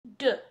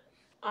D.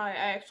 I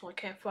actually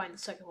can't find the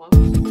second one.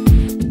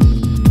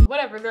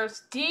 Whatever,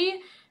 there's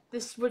D,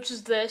 which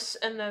is this,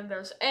 and then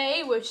there's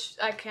A, which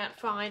I can't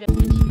find,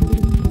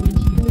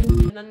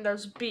 and then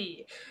there's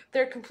B.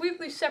 They're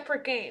completely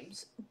separate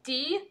games.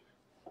 D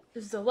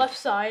is the left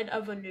side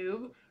of a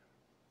noob,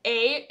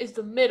 A is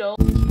the middle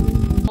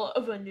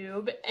of a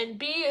noob, and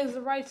B is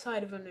the right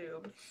side of a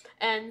noob.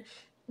 And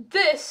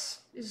this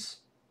is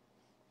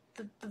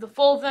the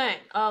full thing.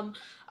 I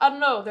don't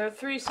know, they're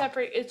three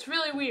separate, it's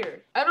really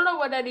weird. I don't know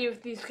what any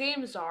of these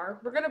games are.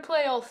 We're gonna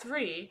play all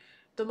three.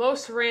 The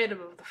most random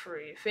of the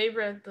three.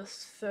 Favorite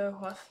this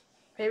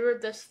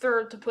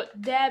third to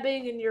put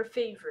dabbing in your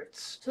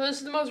favorites. So this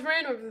is the most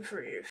random of the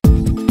three.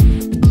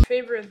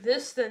 Favorite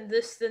this, then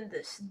this, then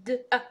this.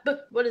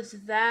 What is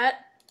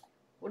that?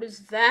 What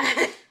is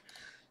that?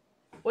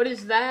 What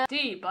is that?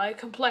 D by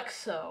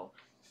Complexo.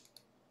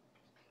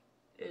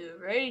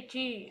 Right,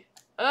 G.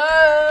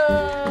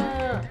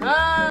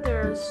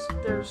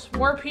 There's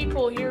more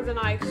people here than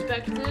I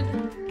expected.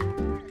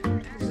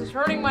 This is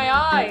hurting my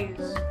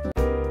eyes.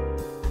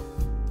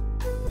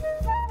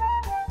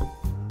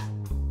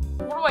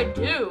 What do I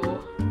do?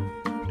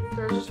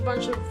 There's just a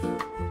bunch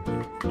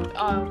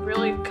of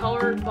really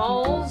colored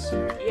balls.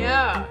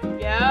 Yeah.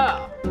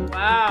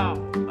 Wow.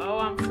 Oh,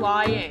 I'm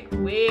flying.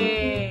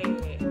 Way.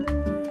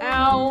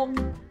 Ow.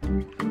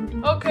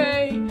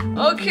 Okay.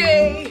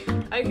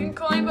 I can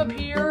climb up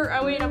here.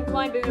 Oh wait, I'm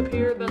climbing up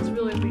here. That's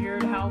really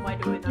weird. How am I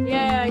doing that?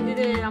 Yeah, I did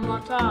it. I'm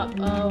on top.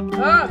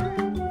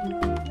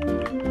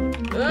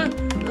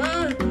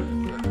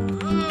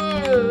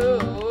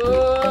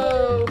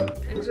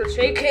 Things are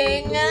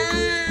shaking.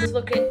 Let's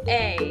look at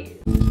A.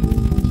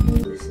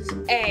 This is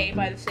A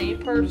by the same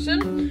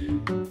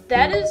person.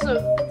 That is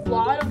a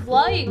lot of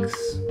likes.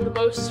 The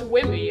most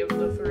swimmy of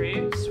the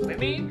three.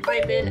 Swimmy?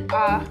 I mean,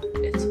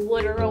 it's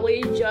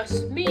literally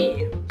just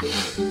me.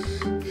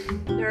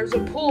 There's a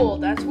pool.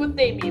 That's what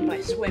they mean by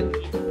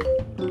swimmy.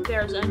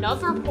 There's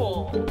another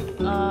pool.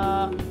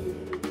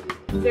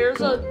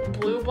 There's a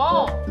blue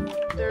ball.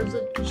 There's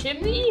a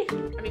chimney.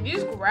 I mean,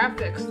 these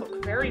graphics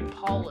look very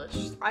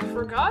polished. I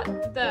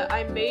forgot that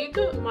I made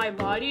my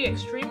body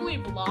extremely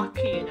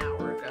blocky an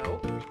hour ago.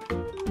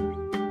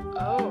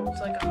 Oh,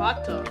 it's like a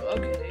hot tub.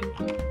 Okay.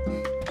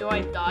 Do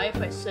I die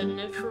if I sit in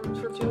it for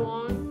too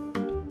long?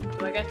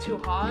 Do I get too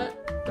hot?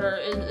 Or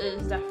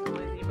is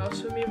definitely the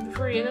most swimmy of the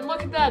three. And then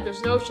look at that, there's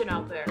an ocean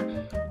out there.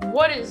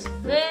 What is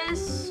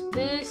this?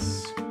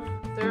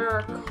 There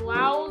are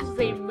clouds,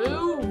 they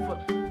move.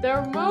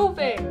 They're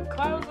moving.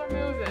 Clouds are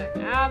moving.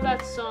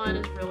 That sun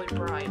is really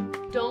bright.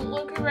 Don't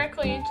look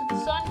directly into the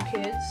sun,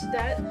 kids.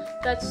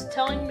 That's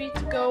telling me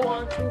to go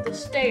onto the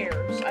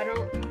stairs. I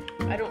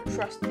don't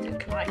trust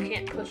it. I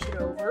can't push it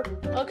over.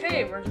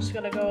 Okay, we're just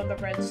gonna go on the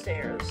red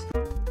stairs.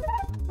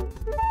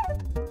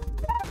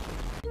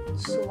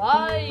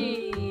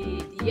 Slide!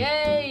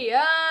 Yay!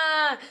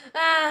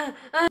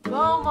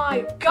 Oh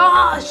my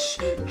gosh!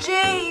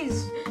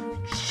 Jeez!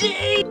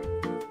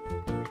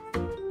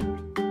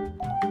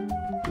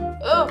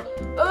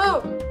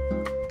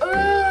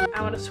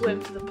 I want to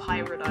swim to the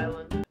pirate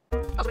island.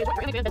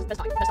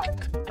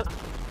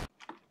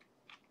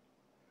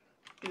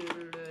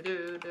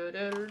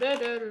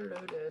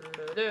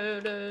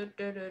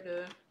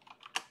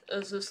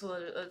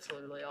 That's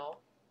literally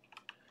all.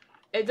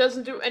 It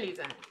doesn't do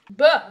anything.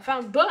 I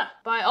found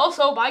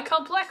by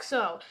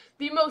Complexo,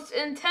 the most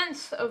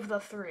intense of the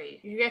three.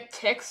 You get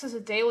ticks as a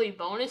daily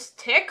bonus.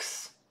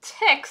 Ticks?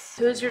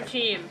 Who's your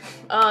team?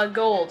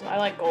 Gold. I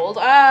like gold.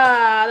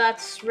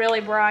 That's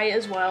really bright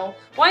as well.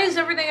 Why does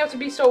everything have to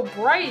be so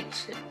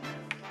bright?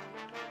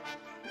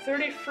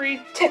 30 free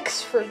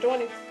ticks for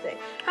joining today.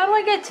 How do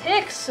I get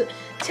ticks?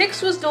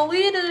 Ticks was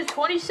deleted in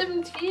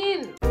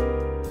 2017.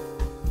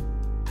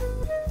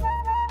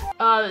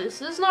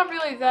 This is not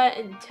really that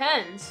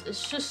intense.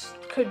 It's just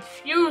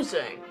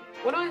confusing.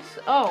 What do I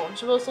oh, I'm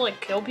supposed to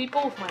like kill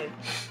people with my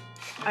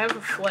I have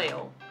a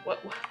flail.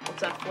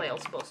 What's that flail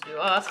supposed to do?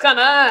 Oh, it's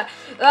kinda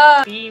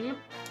beam.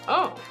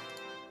 Oh,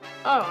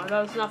 that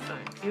was nothing.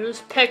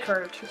 Use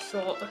picker to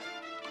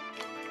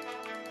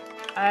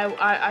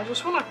I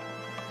just wanna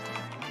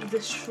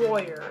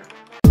destroyer.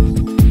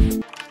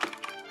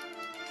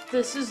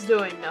 This is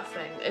doing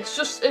nothing. It's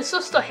just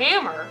a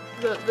hammer.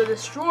 The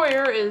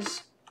destroyer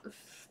is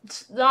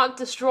not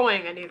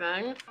destroying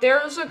anything.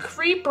 There's a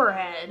creeper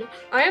head.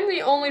 I am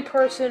the only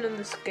person in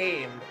this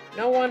game.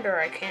 No wonder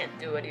I can't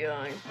do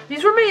anything.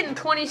 These were made in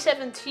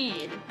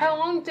 2017. How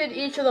long did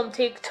each of them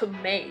take to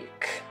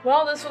make?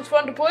 Well, this was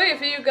fun to play.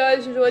 If you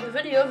guys enjoyed the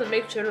video, then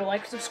make sure to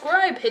like,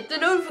 subscribe, hit the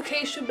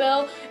notification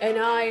bell, and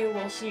I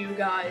will see you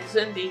guys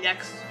in the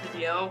next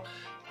video.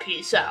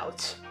 Peace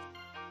out.